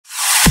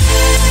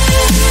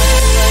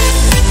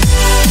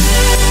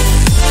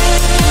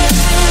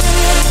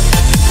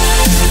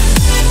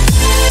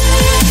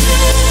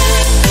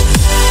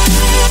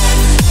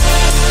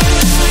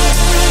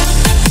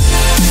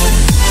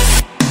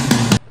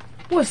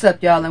What's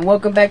up, y'all, and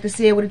welcome back to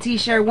See It With a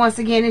T-Shirt. Once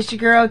again, it's your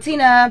girl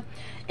Tina.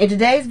 In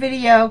today's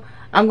video,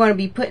 I'm going to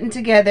be putting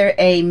together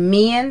a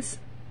men's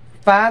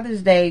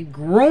Father's Day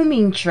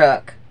grooming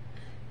truck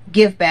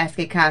gift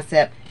basket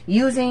concept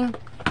using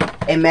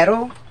a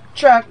metal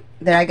truck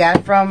that I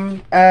got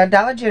from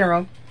Dollar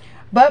General.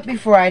 But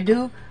before I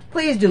do,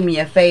 please do me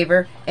a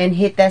favor and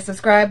hit that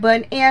subscribe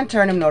button and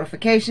turn them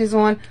notifications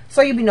on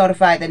so you'll be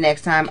notified the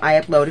next time I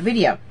upload a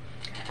video.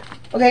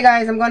 Okay,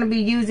 guys, I'm going to be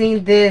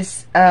using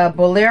this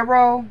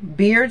Bolero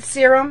beard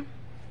serum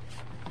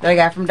that I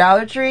got from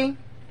Dollar Tree.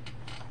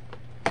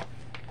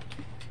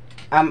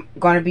 I'm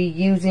going to be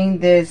using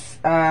this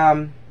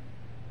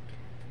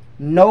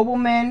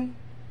Nobleman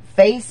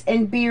face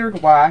and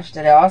beard wash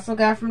that I also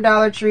got from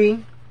Dollar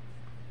Tree.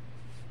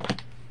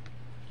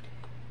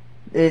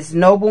 This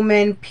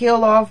Nobleman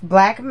peel off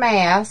black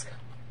mask,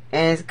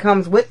 and it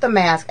comes with the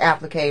mask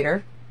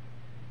applicator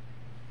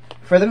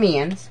for the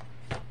men's.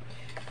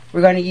 We're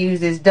going to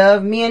use this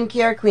Dove Men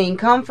Care Clean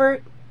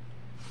Comfort,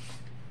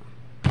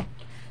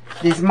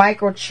 this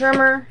micro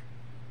trimmer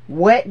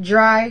wet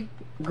dry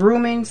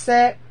grooming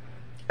set.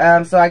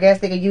 So I guess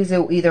they could use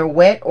it either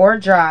wet or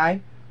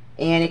dry,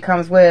 and it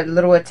comes with a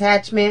little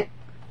attachment,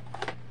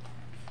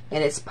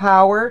 and it's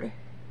powered.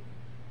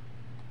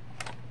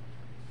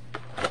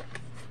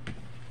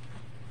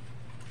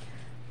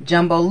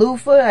 Jumbo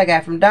loofah I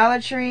got from Dollar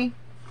Tree,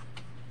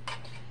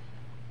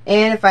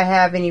 and if I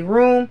have any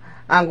room,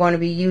 I'm going to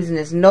be using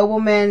this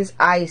Nobleman's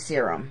eye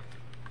serum.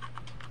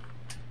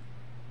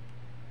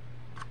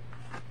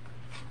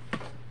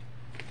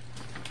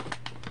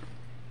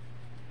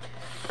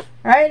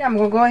 Alright, I'm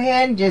going to go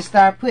ahead and just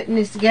start putting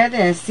this together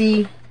and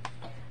see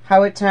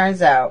how it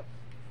turns out.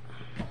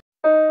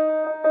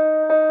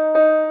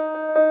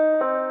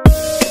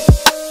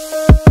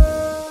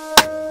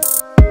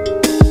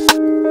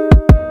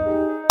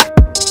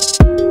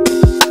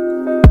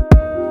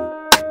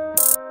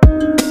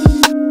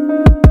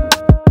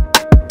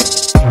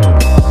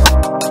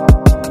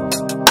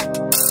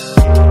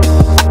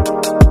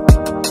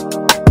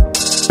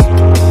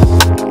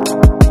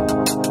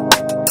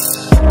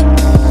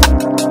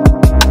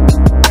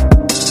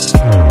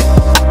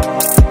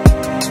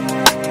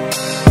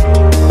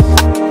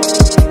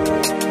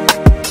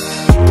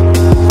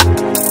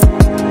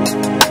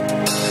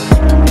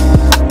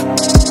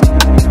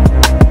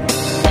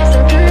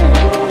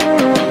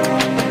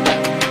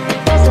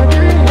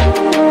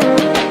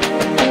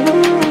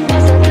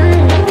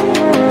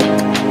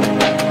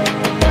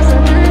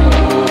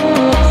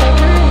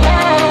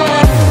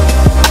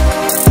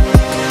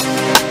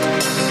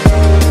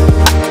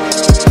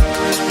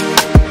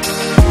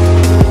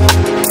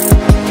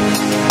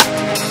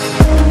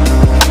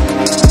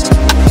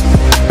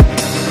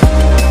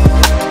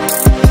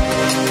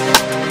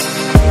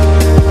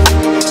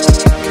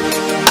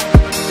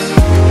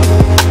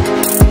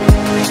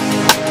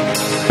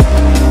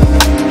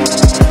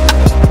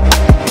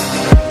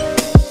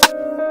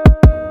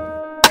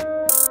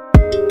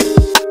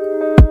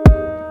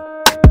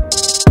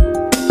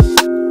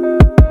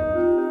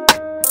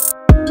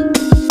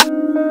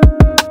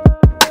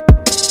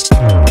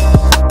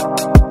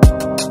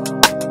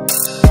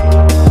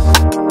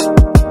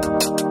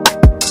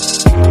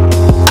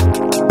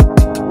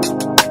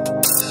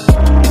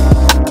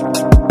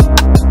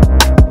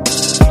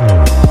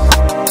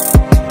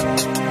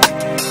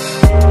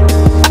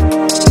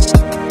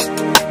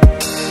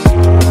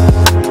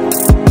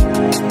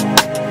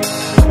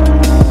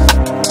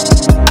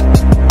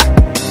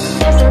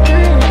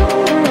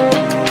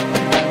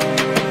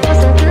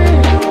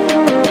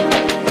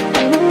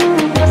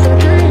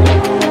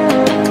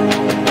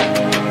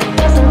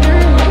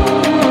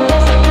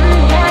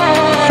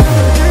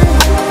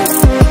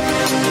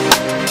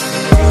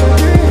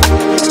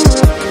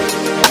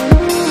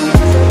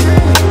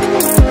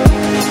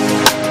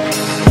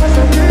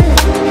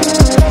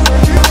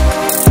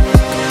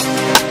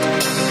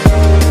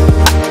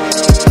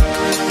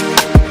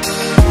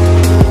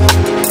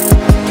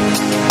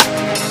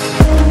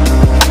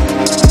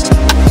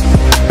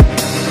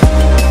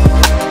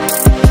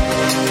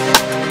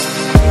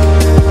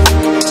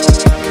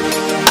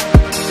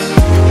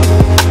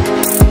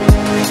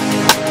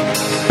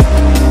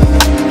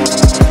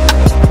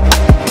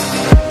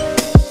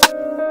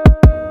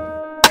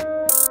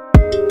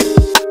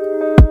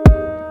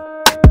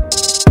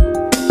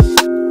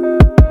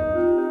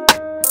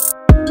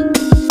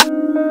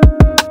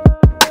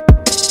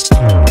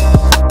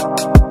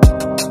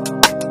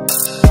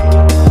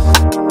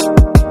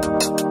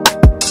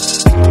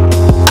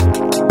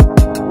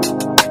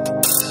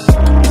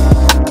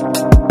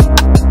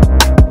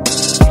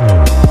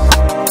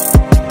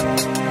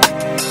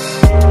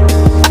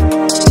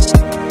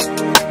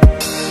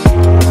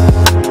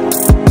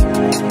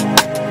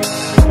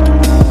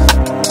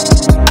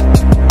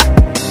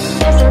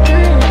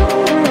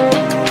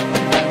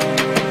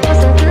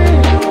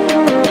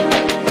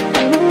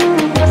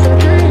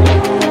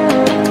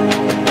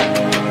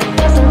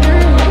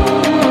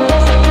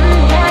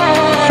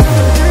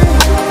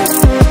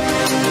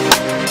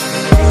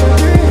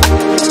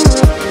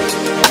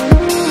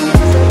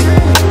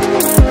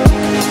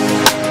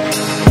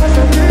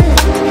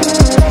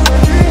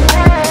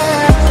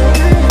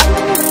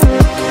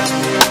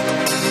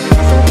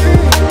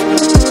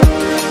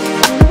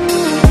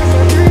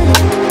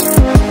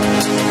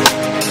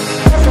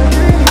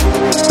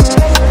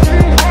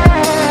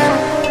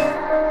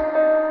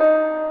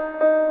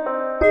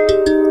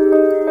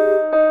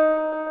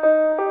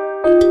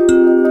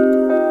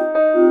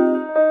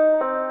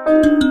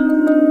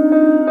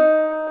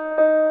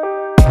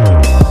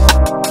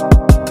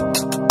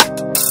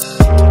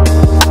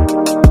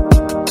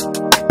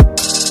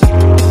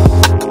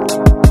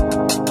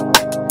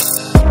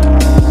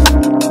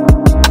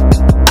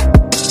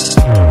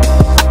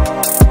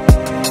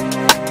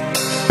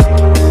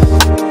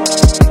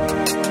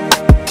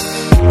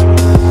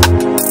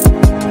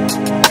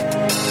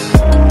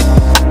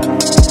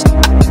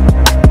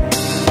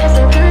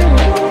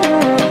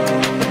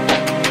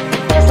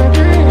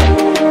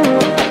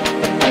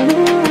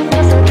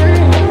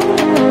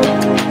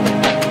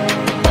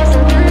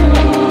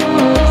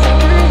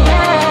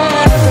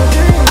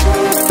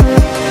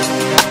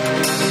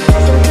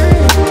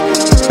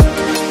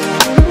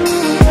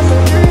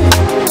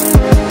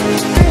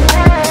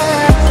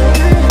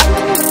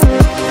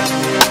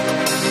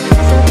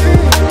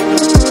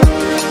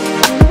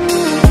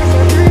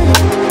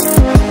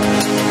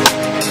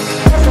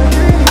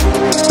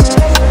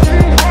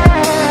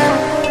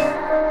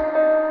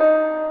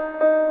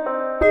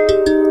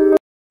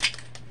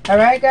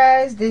 Alright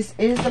guys, this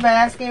is the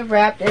basket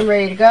wrapped and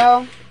ready to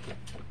go.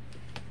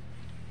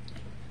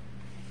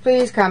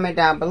 Please comment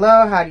down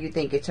below, how do you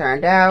think it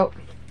turned out?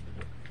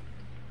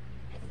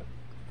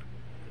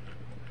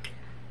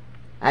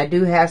 I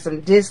do have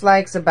some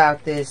dislikes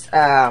about this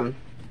bag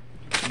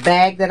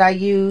that I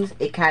use.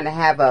 It kind of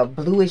have a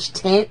bluish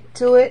tint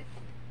to it.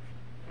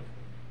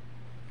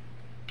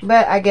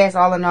 But I guess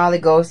all in all,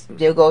 it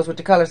still goes with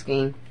the color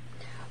scheme.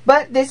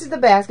 But this is the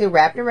basket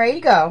wrapped and ready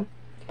to go.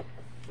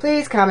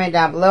 Please comment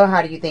down below,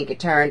 how do you think it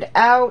turned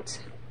out?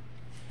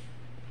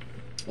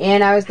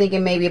 And I was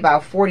thinking maybe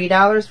about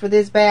 $40 for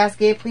this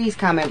basket. Please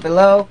comment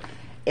below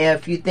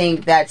if you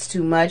think that's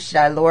too much. Should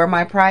I lower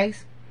my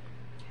price?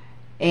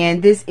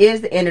 And this is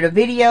the end of the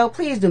video.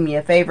 Please do me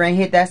a favor and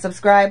hit that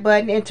subscribe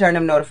button and turn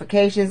them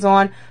notifications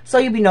on so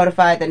you'll be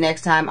notified the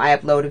next time I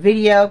upload a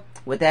video.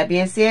 With that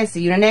being said,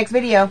 see you in the next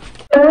video.